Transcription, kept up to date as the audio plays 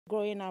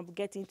Growing up,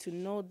 getting to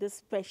know this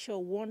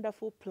special,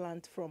 wonderful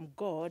plant from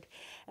God,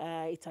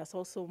 it has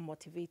also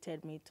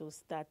motivated me to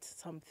start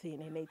something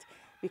in it.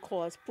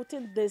 Because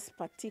putting this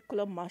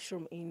particular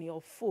mushroom in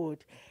your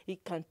food,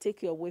 it can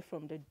take you away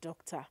from the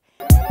doctor.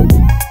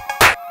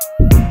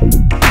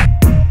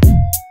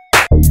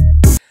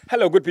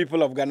 Hello, good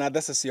people of Ghana.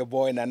 This is your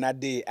boy Nana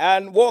Day,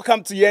 and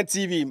welcome to YEN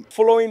TV.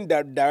 Following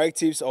the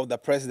directives of the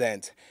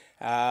president,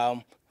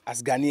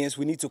 as Ghanaians,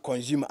 we need to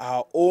consume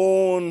uh,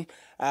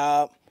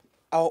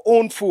 our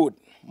own food.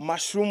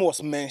 Mushroom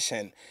was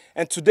mentioned,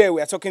 and today we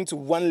are talking to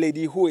one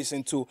lady who is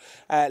into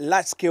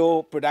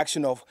large-scale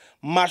production of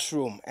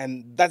mushroom,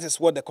 and that is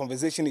what the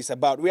conversation is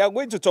about. We are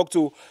going to talk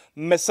to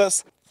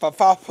Mrs.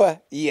 Fafafa.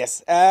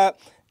 Yes.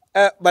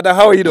 But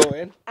how are you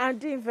doing? I'm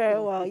doing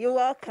very well. You're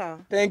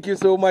welcome. Thank you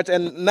so much,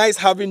 and nice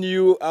having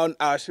you on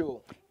our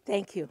show.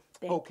 Thank you.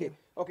 Thank Okay, you.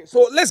 okay.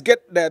 So let's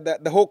get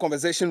the whole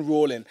conversation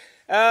rolling.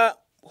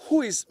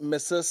 Who is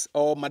Mrs.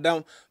 or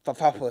Madame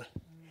Fafafa?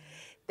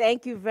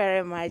 Thank you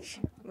very much.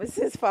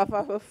 Mrs.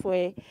 Fafa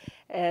Fue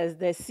is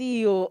the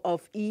CEO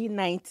of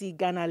E90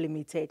 Ghana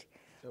Limited.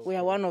 We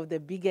are one of the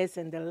biggest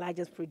and the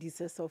largest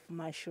producers of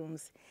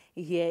mushrooms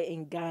here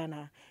in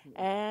Ghana.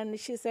 And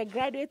she's a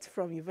graduate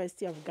from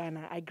University of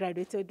Ghana. I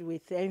graduated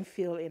with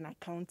MPhil in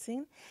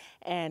accounting,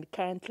 and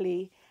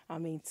currently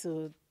I'm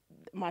into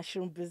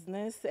mushroom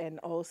business and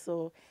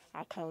also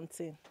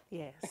accounting.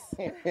 Yes.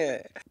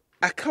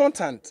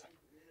 Accountant.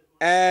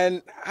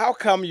 And how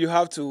come you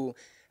have to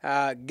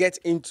get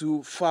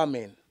into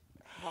farming?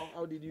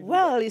 How did you do that?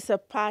 Well, it's a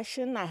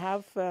passion. I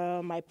have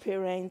my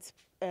parents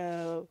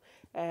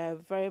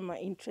very much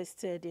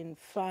interested in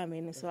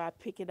farming, so I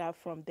pick it up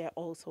from there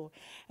also.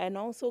 And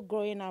also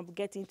growing up,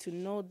 getting to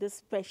know this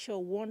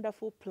special,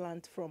 wonderful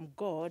plant from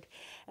God,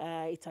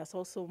 it has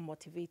also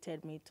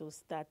motivated me to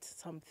start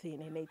something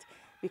in it.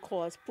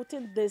 Because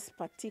putting this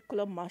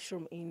particular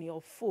mushroom in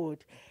your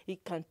food,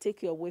 it can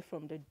take you away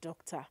from the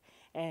doctor.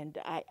 And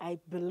I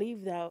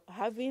believe that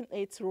having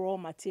its raw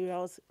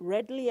materials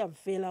readily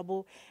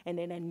available and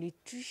then the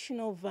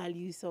nutritional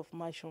values of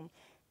mushroom,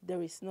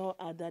 there is no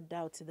other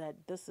doubt that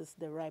this is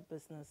the right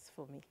business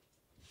for me.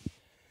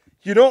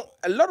 You know,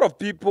 a lot of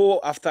people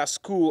after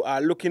school are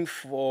looking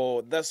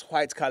for this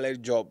white collar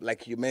job,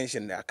 like you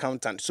mentioned, the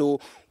accountant. So,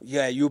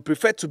 yeah, you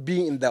prefer to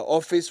be in the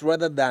office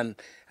rather than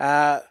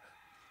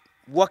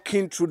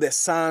walking through the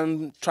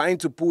sun, trying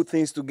to put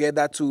things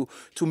together to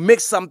make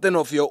something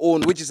of your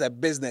own, which is a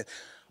business.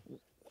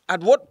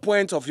 At what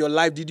point of your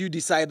life did you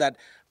decide that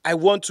I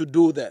want to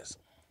do this?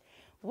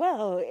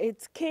 Well,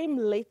 it came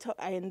later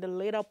in the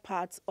later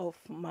parts of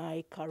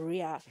my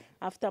career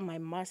after my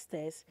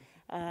master's,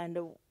 and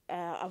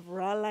I've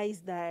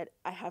realized that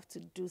I have to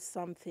do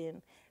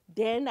something.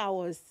 Then I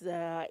was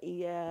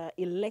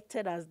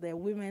elected as the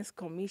women's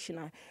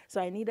commissioner, so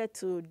I needed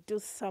to do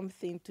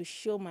something to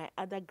show my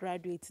other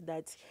graduates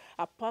that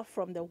apart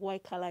from the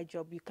white collar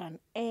job, you can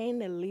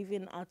earn a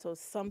living out of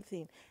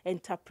something,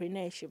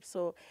 entrepreneurship.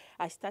 So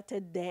I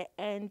started there,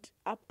 and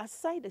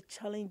aside the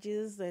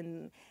challenges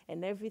and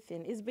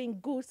everything, it's been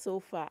good so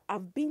far.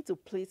 I've been to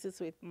places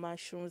with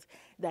mushrooms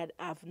that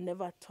I've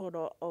never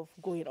thought of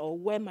going, or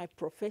where my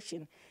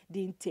profession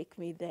didn't take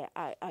me there.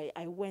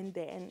 I went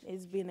there, and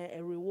it's been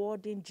a rewarding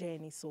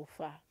journey so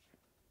far.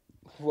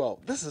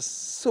 Well, this is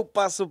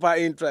super, super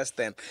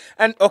interesting.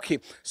 And okay,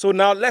 so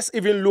now let's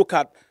even look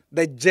at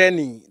the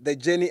journey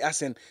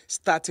as in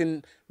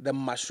starting the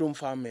mushroom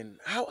farming.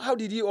 How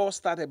did you all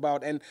start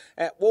about, and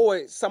what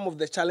were some of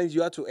the challenges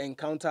you had to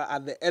encounter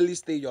at the early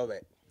stage of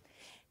it?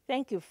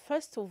 Thank you.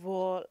 First of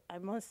all, I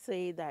must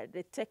say that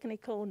the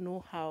technical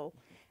know-how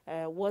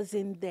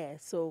wasn't there.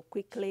 So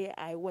quickly,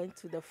 I went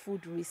to the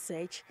food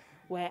research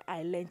where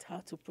I learned how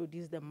to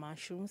produce the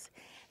mushrooms.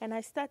 And I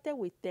started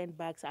with 10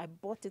 bags. I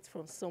bought it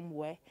from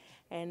somewhere.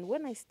 And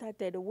when I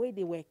started, the way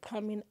they were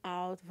coming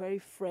out, very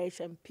fresh,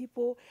 and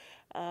people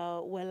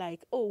were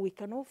like, oh, we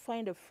cannot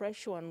find a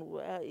fresh one,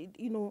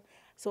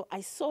 So I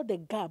saw the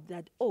gap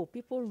that, oh,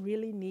 people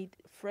really need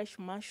fresh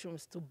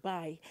mushrooms to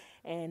buy.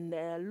 And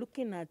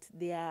looking at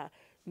their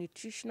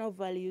nutritional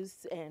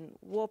values and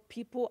what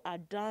people are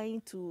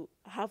dying to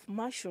have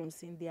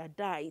mushrooms in their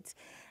diet,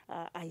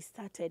 I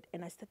started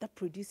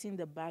producing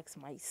the bags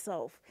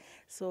myself.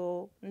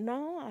 So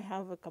now I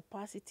have a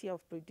capacity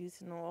of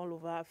producing all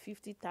over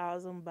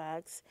 50,000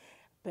 bags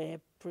per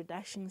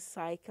production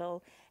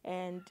cycle.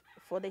 And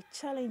for the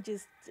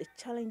challenges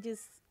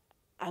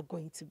are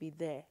going to be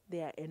there.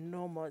 They are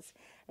enormous,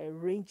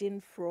 ranging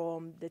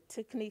from the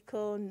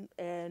technical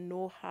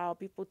know-how,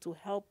 people to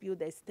help you,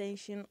 the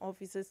extension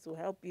officers to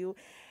help you,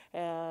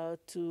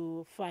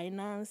 to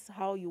finance,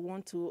 how you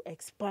want to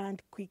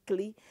expand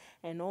quickly,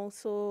 and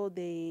also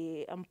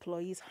the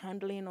employees,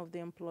 handling of the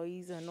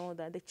employees and all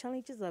that. The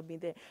challenges have been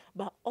there,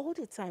 but all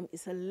the time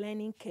it's a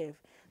learning curve.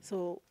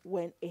 So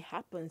when it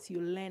happens, you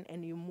learn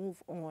and you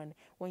move on.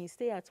 When you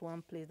stay at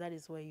one place, that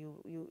is where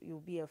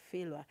you'll be a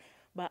failure.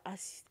 But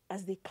as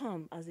they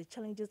come, as the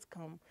challenges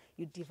come,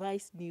 you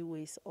devise new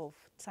ways of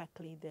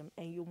tackling them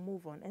and you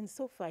move on. And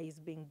so far, it's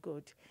been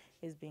good.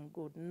 It's been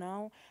good.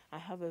 Now I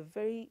have a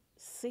very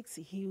six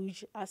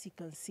huge, as you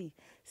can see,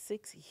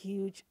 six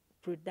huge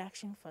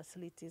production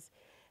facilities,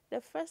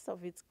 the first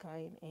of its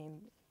kind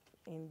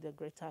in the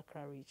Greater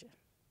Accra region.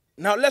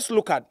 Now let's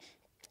look at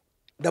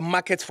the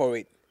market for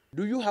it.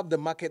 Do you have the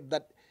market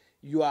that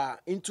you are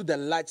into the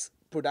large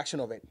production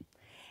of it?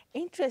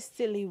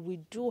 Interestingly, we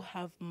do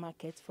have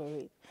market for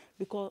it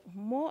because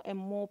more and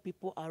more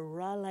people are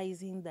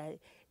realizing that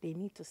they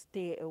need to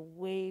stay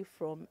away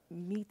from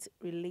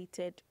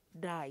meat-related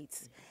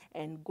diets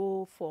and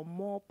go for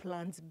more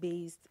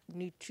plant-based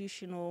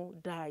nutritional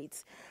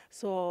diets.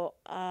 So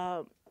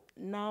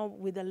now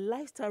with the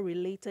lifestyle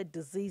related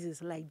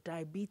diseases like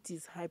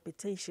diabetes,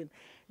 hypertension,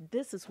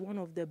 this is one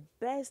of the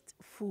best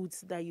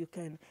foods that you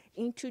can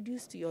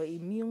introduce to your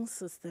immune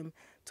system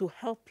to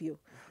help you.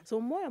 So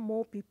more and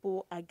more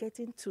people are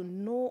getting to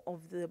know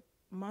of the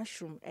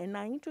mushroom and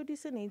are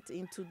introducing it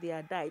into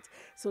their diet.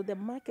 So the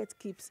market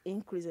keeps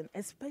increasing,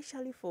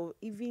 especially for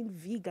even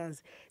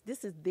vegans.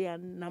 This is their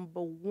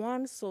number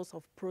one source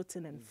of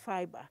protein and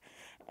fiber.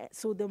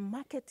 So the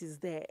market is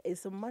there.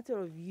 It's a matter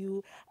of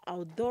you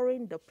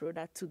outdooring the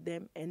product to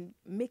them and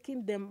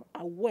making them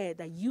aware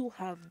that you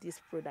have this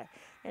product.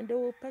 And they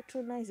will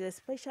patronize it,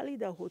 especially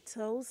the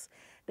hotels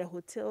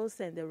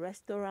and the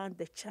restaurant,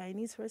 the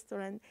Chinese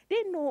restaurant.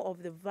 They know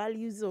of the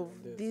values of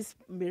these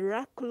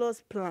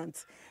miraculous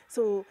plants.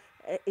 So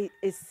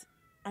it's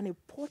an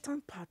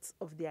important part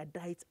of their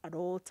diet at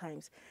all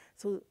times.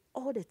 So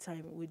all the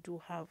time we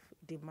do have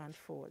demand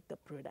for the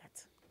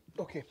product.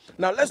 Okay.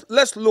 Now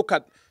let's look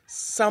at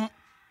some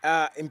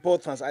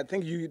importance. I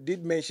think you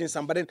did mention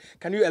some, but then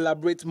can you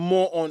elaborate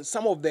more on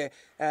some of the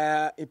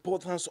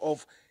importance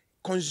of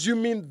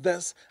consuming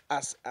this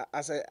as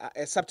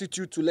a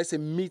substitute to, let's say,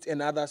 meat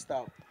and other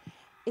stuff?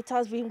 It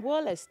has been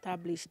well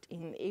established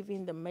in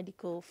even the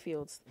medical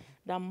fields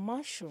that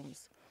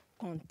mushrooms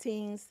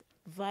contains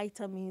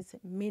vitamins,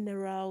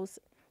 minerals,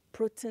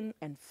 protein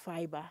and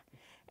fiber,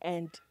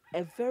 and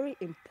a very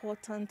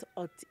important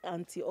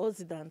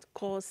antioxidant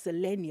called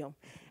selenium.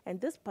 And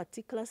this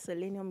particular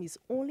selenium is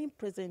only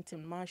present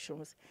in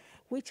mushrooms,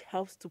 which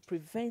helps to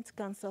prevent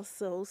cancer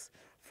cells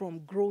from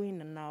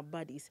growing in our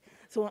bodies.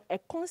 So a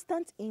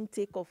constant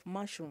intake of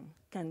mushroom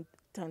can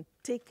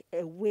take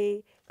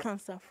away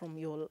cancer from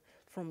your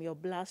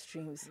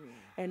bloodstreams.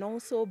 And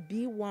also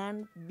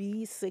B1,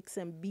 B6,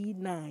 and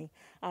B9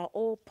 are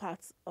all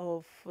parts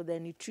of the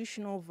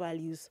nutritional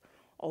values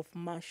of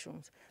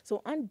mushrooms.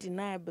 So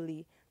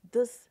undeniably,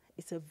 this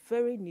is a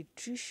very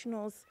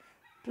nutritious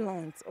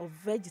plant or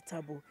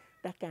vegetable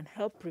that can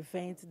help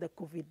prevent the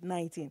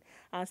COVID-19,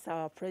 as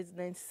our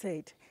president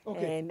said.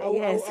 Okay, And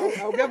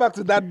I'll get back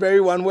to that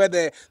very one where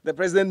the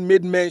president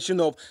made mention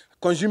of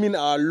consuming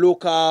our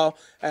local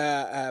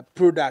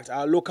product,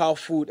 our local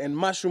food, and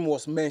mushroom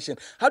was mentioned.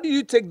 How do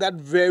you take that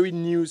very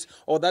news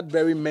or that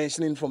very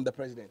mentioning from the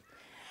president?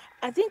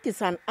 I think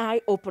it's an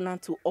eye-opener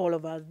to all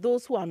of us,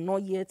 those who are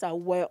not yet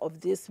aware of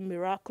this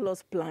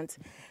miraculous plant.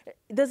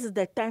 This is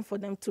the time for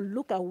them to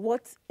look at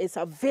what is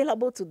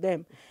available to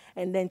them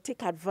and then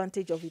take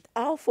advantage of it.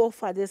 Our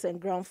forefathers and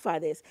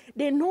grandfathers,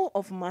 they know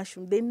of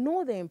mushroom. They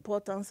know the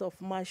importance of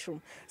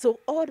mushroom. So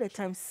all the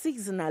time,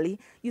 seasonally,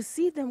 you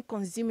see them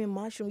consuming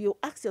mushroom. You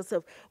ask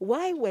yourself,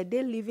 why were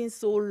they living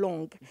so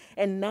long?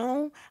 And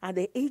now, at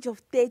the age of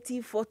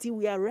 30, 40,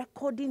 we are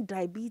recording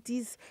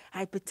diabetes,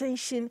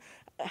 hypertension,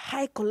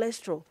 high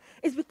cholesterol.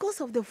 It's because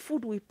of the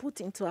food we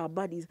put into our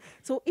bodies.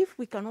 So if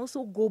we can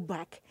also go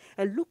back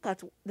and look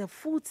at the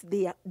foods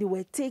they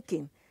were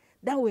taking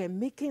that were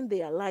making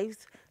their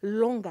lives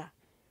longer,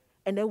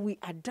 and then we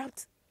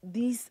adapt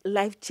these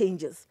life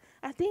changes.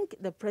 I think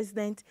the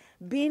president,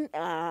 being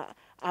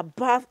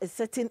above a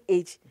certain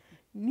age,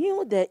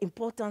 knew the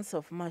importance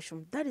of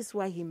mushroom. That is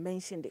why he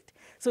mentioned it.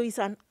 So it's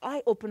an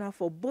eye-opener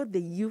for both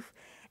the youth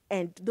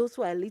and those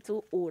who are a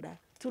little older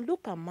to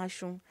look at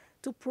mushroom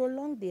to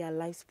prolong their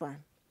lifespan.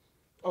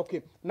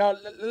 Okay, now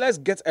let's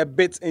get a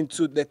bit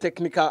into the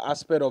technical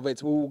aspect of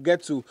it. We will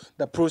get to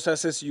the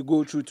processes you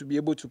go through to be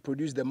able to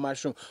produce the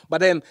mushroom.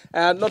 But then,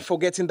 not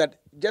forgetting that,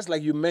 just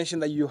like you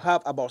mentioned, that you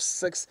have about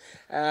 6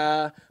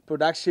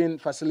 production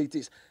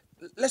facilities.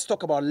 Let's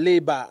talk about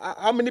labor.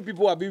 How many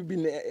people have you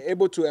been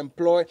able to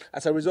employ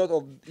as a result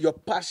of your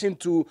passion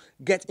to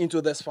get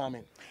into this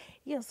farming?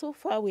 Yeah, so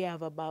far we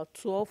have about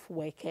 12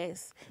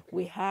 workers.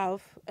 We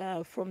have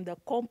from the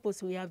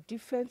compost, we have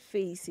different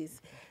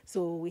phases.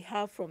 So we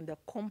have from the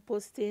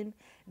composting,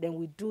 then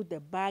we do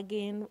the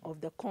bagging of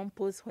the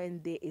compost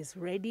when it is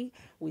ready.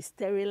 We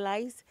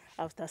sterilize.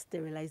 After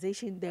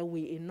sterilization, then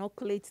we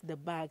inoculate the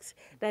bags.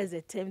 That is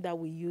a term that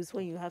we use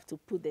when you have to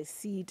put the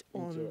seed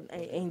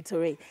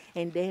into it.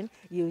 And then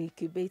you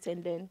incubate,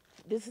 and then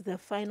this is the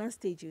final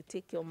stage. You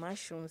take your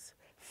mushrooms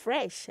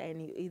fresh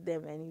and you eat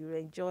them and you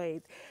enjoy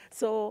it.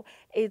 So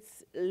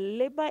it's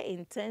labor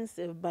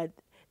intensive, but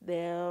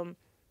the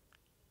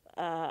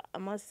I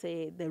must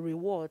say the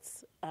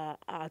rewards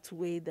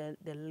outweigh the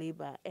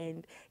labor,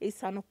 and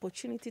it's an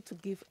opportunity to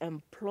give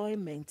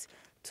employment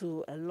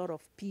to a lot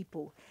of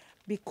people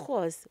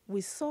because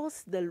we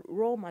source the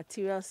raw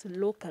materials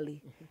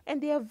locally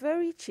and they are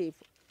very cheap.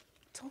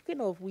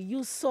 Talking of, we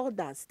use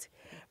sawdust,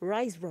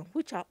 rice bran,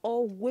 which are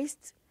all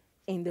waste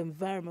in the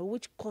environment,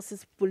 which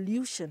causes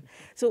pollution.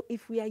 So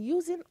if we are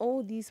using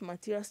all these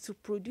materials to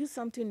produce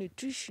something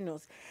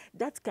nutritious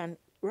that can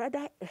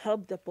rather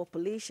help the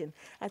population,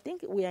 I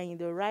think we are in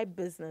the right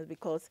business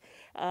because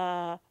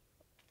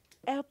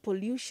air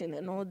pollution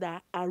and all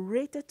that are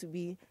rated to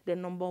be the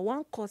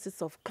 #1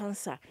 causes of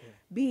cancer,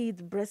 be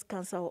it breast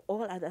cancer or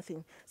all other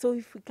things. So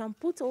if we can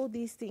put all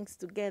these things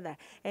together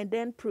and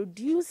then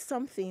produce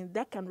something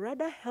that can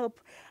rather help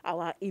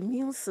our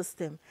immune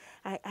system,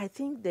 I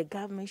think the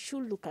government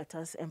should look at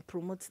us and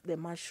promote the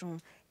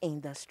mushroom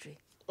industry.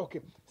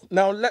 Okay.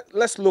 Now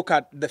let's look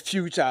at the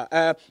future.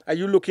 Are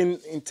you looking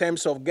in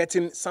terms of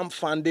getting some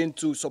funding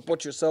to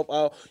support yourself,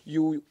 or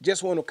you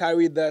just want to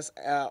carry this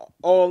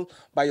all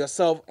by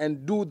yourself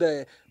and do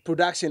the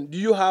production? Do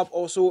you have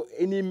also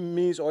any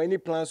means or any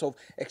plans of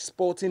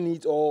exporting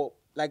it, or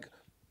like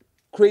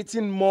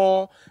creating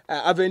more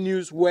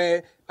avenues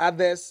where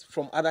others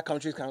from other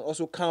countries can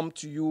also come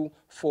to you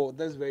for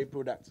this very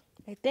product?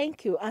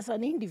 Thank you. As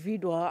an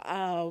individual,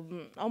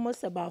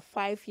 almost about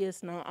 5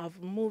 years now,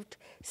 I've moved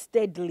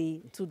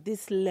steadily to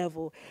this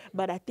level.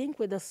 But I think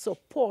with the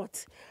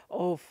support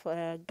of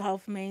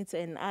governments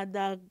and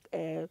other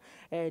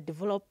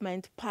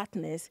development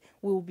partners,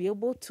 we will be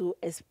able to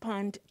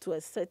expand to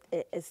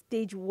a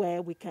stage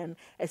where we can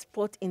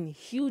export in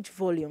huge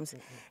volumes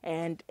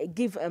and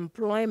give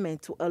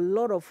employment to a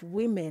lot of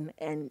women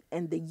and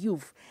the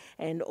youth,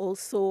 and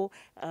also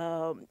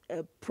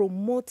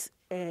promote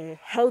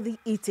healthy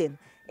eating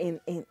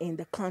in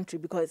the country,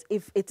 because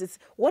if it is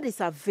what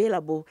is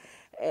available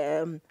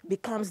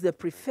becomes the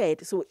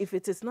preferred. So if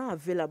it is not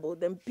available,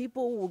 then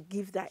people will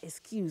give that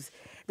excuse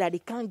that they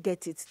can't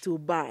get it to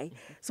buy.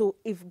 So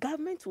if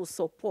government will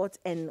support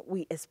and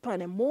we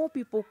expand and more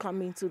people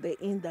come into the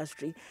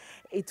industry,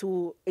 it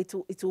will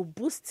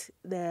boost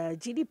the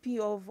GDP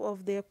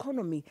of the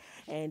economy.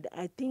 And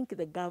I think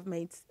the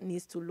government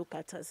needs to look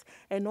at us.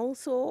 And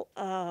also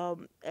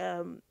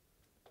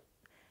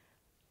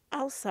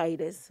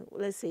outsiders,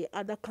 let's say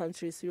other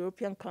countries,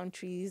 European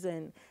countries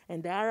and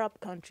the Arab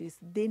countries,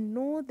 they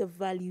know the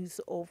values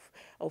of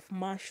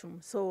mushroom.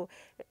 So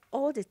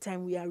all the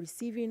time we are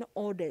receiving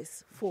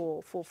orders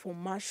for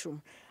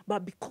mushroom.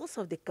 But because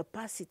of the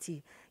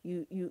capacity,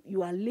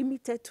 you are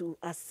limited to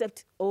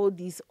accept all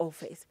these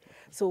offers.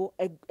 So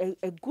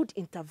a good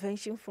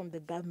intervention from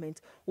the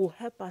government will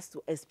help us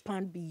to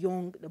expand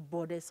beyond the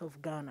borders of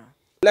Ghana.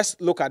 Let's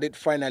look at it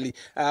finally.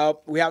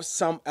 We have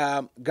some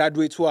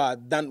graduates who are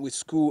done with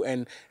school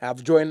and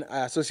have joined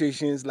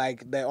associations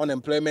like the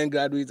Unemployment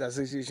Graduates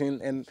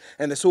Association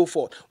and so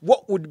forth.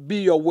 What would be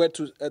your word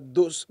to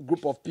those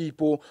group of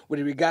people with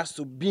regards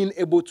to being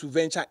able to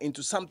venture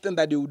into something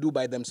that they will do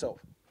by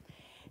themselves?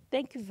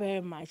 Thank you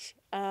very much.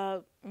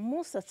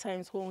 Most of the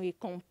times when we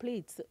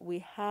complete, we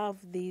have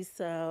this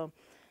the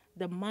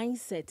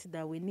mindset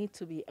that we need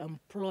to be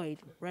employed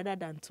rather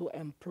than to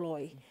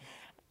employ.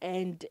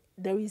 And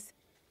there is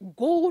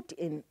gold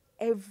in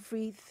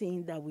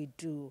everything that we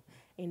do.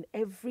 In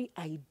every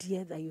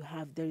idea that you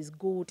have, there is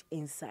gold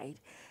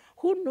inside.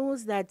 Who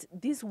knows that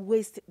this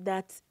waste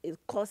that is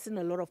causing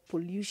a lot of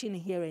pollution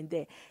here and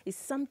there is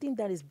something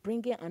that is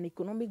bringing an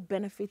economic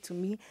benefit to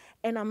me,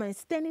 and I'm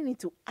extending it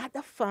to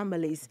other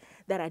families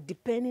that are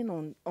depending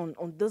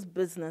on this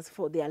business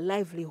for their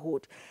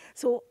livelihood.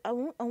 So I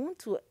want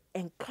to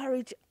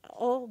encourage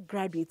all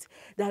graduates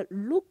that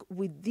look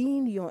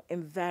within your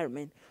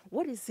environment.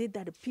 What is it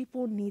that the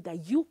people need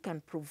that you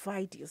can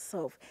provide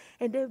yourself?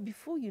 And then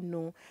before you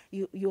know,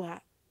 you are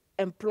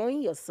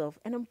employing yourself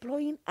and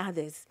employing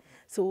others.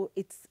 So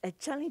it's a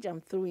challenge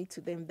I'm throwing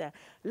to them, that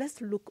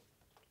let's look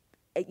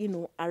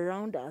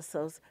around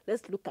ourselves.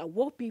 Let's look at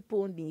what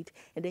people need,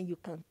 and then you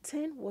can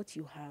turn what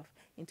you have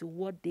into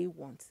what they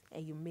want,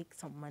 and you make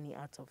some money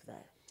out of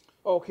that.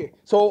 Okay,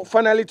 so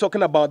finally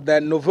talking about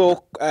the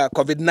novel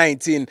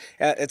COVID-19,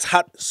 it's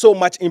had so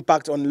much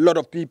impact on a lot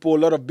of people, a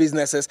lot of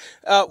businesses.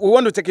 We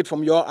want to take it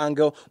from your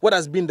angle. What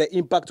has been the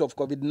impact of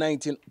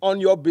COVID-19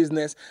 on your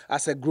business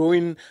as a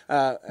growing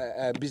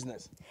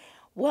business?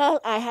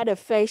 Well, I had a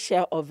fair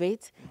share of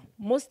it.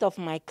 Most of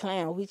my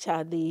clients, which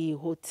are the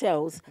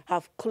hotels,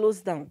 have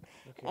closed down.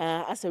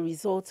 As a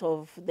result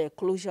of the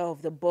closure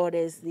of the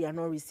borders, they are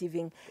not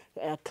receiving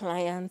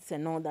clients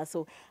and all that.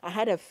 So I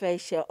had a fair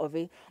share of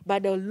it.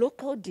 But the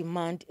local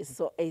demand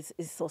is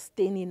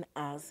sustaining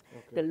us.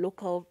 The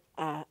local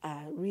are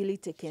really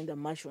taking the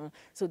mushroom.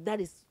 So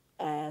that is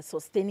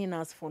sustaining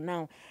us for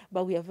now.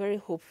 But we are very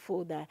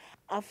hopeful that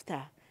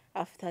after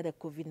the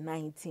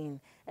COVID-19,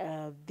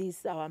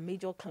 these our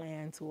major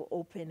clients will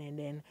open, and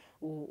then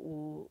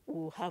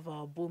we'll have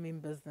our booming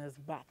business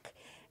back.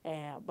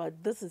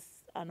 But this is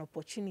an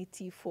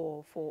opportunity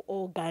for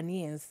all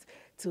Ghanaians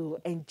to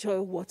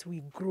enjoy what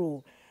we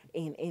grow.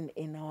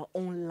 in our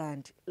own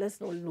land.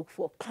 Let's not look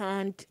for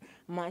canned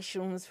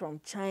mushrooms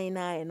from China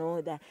and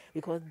all that,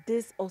 because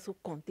this also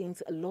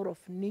contains a lot of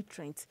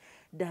nutrients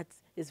that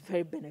is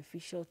very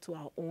beneficial to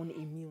our own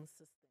immune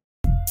system.